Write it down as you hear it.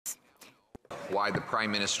why the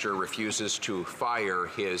Prime Minister refuses to fire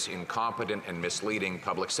his incompetent and misleading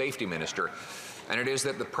public safety minister. And it is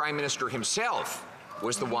that the Prime Minister himself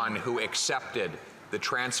was the one who accepted the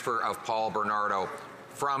transfer of Paul Bernardo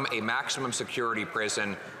from a maximum security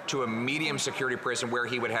prison to a medium security prison where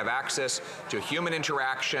he would have access to human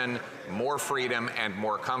interaction, more freedom, and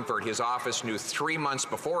more comfort. His office knew 3 months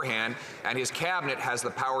beforehand, and his cabinet has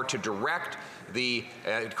the power to direct the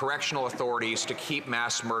correctional authorities to keep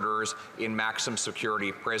mass murderers in maximum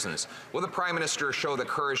security prisons. Will the Prime Minister show the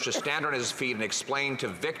courage to stand on his feet and explain to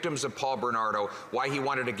victims of Paul Bernardo why he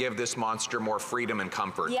wanted to give this monster more freedom and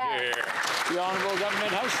comfort? Yes. Yeah. The Honourable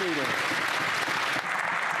Government House Leader.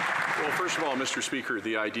 Well, first of all, Mr. Speaker,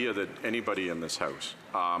 the idea that anybody in this House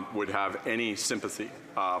would have any sympathy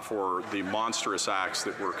for the monstrous acts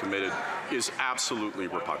that were committed is absolutely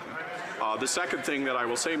repugnant. The second thing that I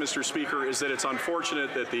will say, Mr. Speaker, is that it's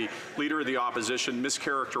unfortunate that the Leader of the Opposition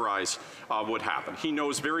mischaracterized what happened. He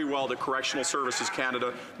knows very well that Correctional Services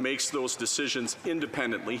Canada makes those decisions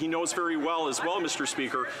independently. He knows very well as well, Mr.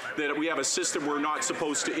 Speaker, that we have a system we're not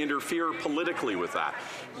supposed to interfere politically with that.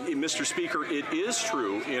 Mr. Speaker, it is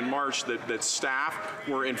true in March that staff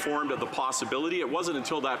were informed of the possibility. It wasn't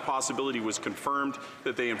until that possibility was confirmed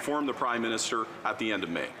that they informed the Prime Minister at the end of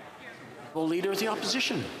May. Well, Leader of the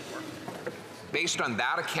Opposition. Based on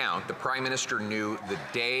that account, the Prime Minister knew the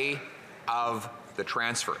day of the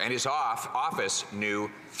transfer, and his office knew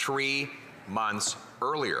 3 months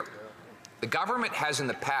earlier. The government has in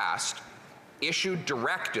the past issued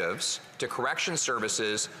directives to correction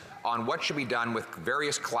services on what should be done with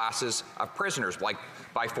various classes of prisoners, like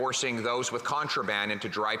by forcing those with contraband into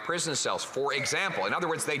dry prison cells, for example. In other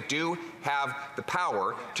words, they do have the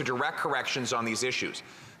power to direct corrections on these issues.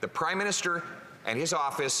 The Prime Minister and his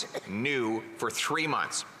office knew for 3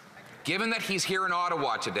 months. Given that he's here in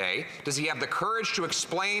Ottawa today, does he have the courage to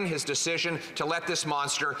explain his decision to let this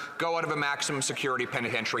monster go out of a maximum security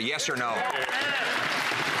penitentiary? Yes or no?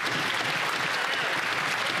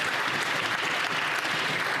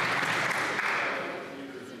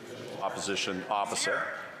 Opposition officer,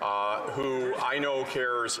 who I know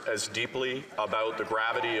cares as deeply about the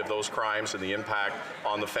gravity of those crimes and the impact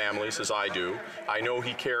on the families as I do. I know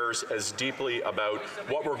he cares as deeply about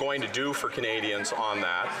what we're going to do for Canadians on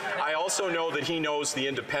that. I also know that he knows the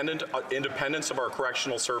independence of our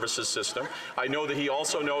correctional services system. I know that he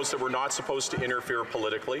also knows that we're not supposed to interfere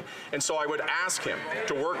politically. And so I would ask him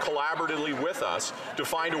to work collaboratively with us to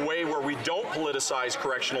find a way where we don't politicize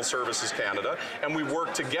Correctional Services Canada, and we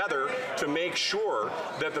work together to make sure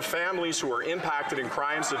that the families who are impacted in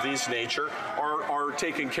crimes of this nature are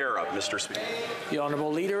taken care of, Mr. Speaker. The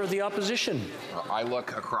Honourable Leader of the Opposition. I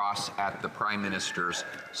look across at the Prime Minister's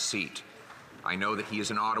seat. I know that he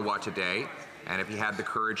is in Ottawa today, and if he had the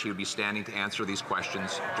courage, he would be standing to answer these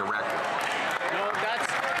questions directly. No,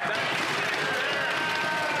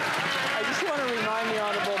 I just want to remind the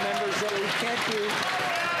honourable members that we can't do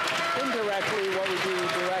indirectly what we do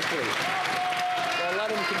directly. So let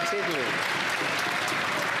him continue.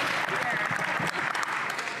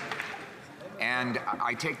 And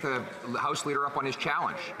I take the House Leader up on his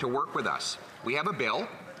challenge to work with us. We have a bill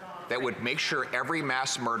that would make sure every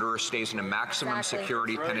mass murderer stays in a maximum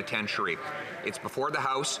security penitentiary. It's before the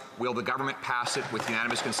House. Will the government pass it with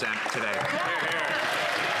unanimous consent today?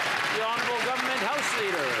 The Honourable Government House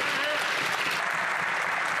Leader.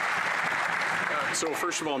 So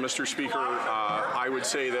first of all, Mr. Speaker, I would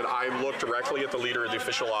say that I look directly at the Leader of the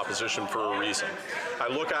Official Opposition for a reason. I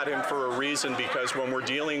look at him for a reason because when we're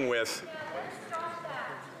dealing with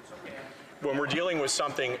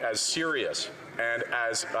something as serious and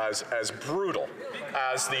as brutal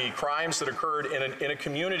as the crimes that occurred in a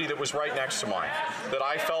community that was right next to mine, that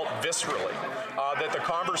I felt viscerally that the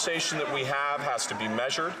conversation that we have has to be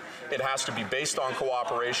measured, it has to be based on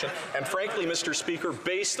cooperation, and frankly, Mr. Speaker,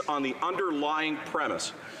 based on the underlying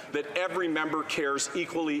premise that every member cares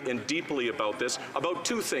equally and deeply about this, about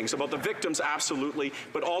two things, about the victims absolutely,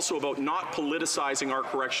 but also about not politicizing our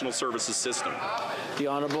correctional services system. The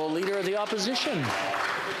Honourable Leader of the Opposition.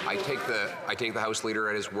 I take the House Leader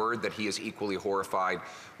at his word that he is equally horrified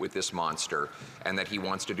with this monster and that he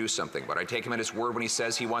wants to do something. But I take him at his word when he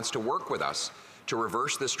says he wants to work with us to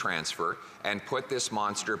reverse this transfer and put this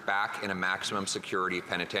monster back in a maximum security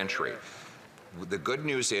penitentiary. The good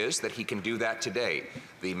news is that he can do that today.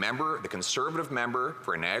 The Conservative member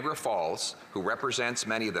for Niagara Falls, who represents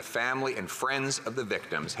many of the family and friends of the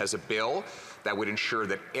victims, has a bill that would ensure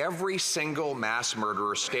that every single mass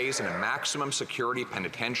murderer stays in a maximum security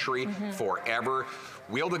penitentiary forever.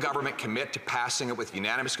 Will the government commit to passing it with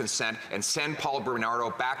unanimous consent and send Paul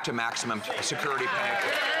Bernardo back to maximum security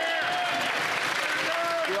penitentiary?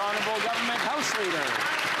 The Honourable Government House Leader.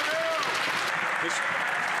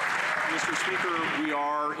 Mr. Speaker, we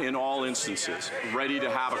are, in all instances, ready to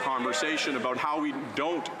have a conversation about how we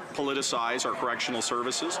don't politicize our correctional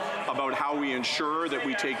services, about how we ensure that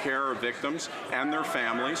we take care of victims and their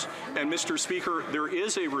families. And, Mr. Speaker, there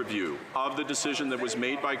is a review of the decision that was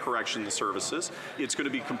made by correctional services. It's going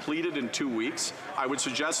to be completed in 2 weeks. I would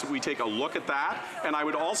suggest that we take a look at that, and I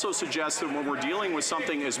would also suggest that when we're dealing with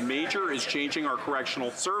something as major as changing our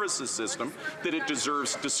correctional services system, that it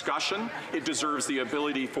deserves discussion, it deserves the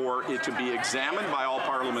ability for it to be examined by all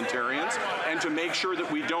parliamentarians, and to make sure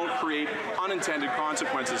that we don't create unintended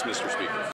consequences, Mr. Speaker.